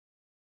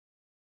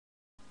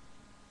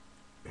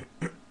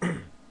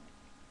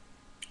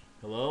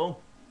Hello?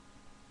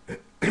 Ooh,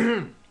 is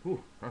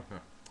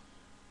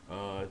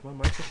my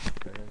mic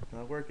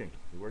not working?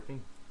 Is it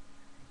working?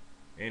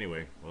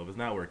 Anyway, well, if it's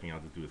not working, I'll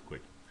just do this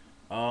quick.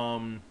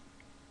 Um,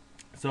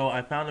 so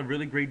I found a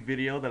really great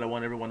video that I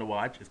want everyone to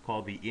watch. It's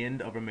called "The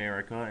End of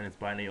America" and it's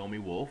by Naomi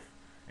Wolf,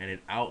 and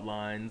it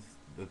outlines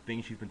the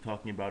things she's been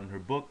talking about in her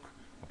book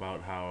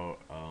about how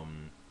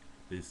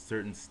there's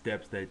certain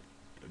steps that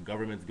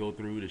governments go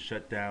through to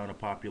shut down a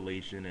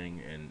population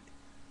and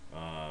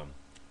uh,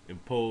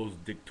 impose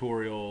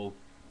dictatorial,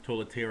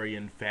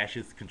 totalitarian,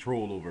 fascist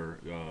control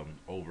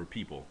over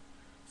people.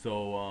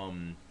 So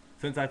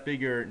since I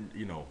figure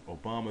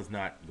Obama's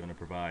not going to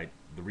provide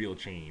the real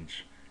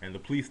change, and the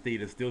police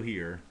state is still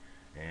here,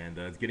 and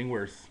it's getting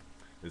worse.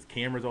 There's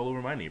cameras all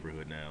over my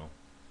neighborhood now.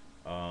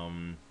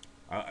 Um,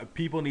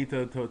 People need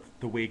to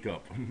wake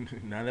up.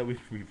 Now that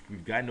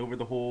we've gotten over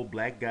the whole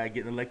black guy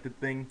getting elected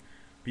thing,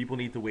 people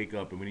need to wake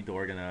up, and we need to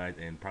organize,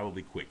 and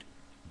probably quick,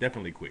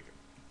 definitely quick.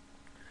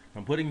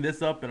 I'm putting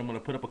this up, and I'm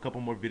gonna put up a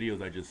couple more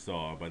videos I just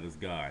saw by this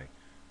guy.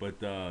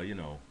 But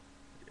um,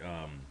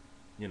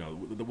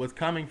 what's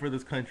coming for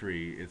this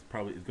country is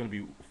going to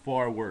be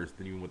far worse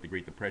than even what the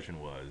Great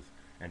Depression was,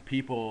 and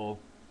people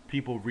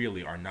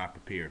really are not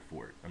prepared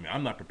for it. I mean,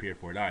 I'm not prepared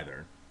for it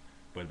either,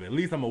 but at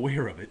least I'm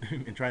aware of it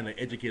and trying to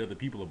educate other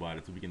people about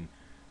it so we can,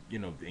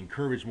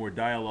 encourage more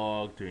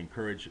dialogue, to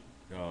encourage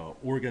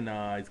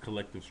organized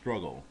collective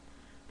struggle.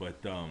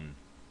 But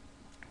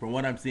from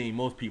what I'm seeing,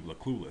 most people are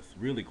clueless,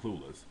 really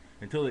clueless.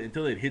 Until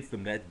it hits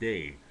them that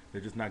day,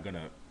 they're just not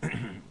gonna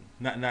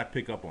not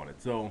pick up on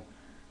it. So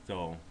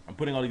I'm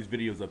putting all these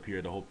videos up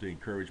here to hope to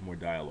encourage more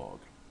dialogue.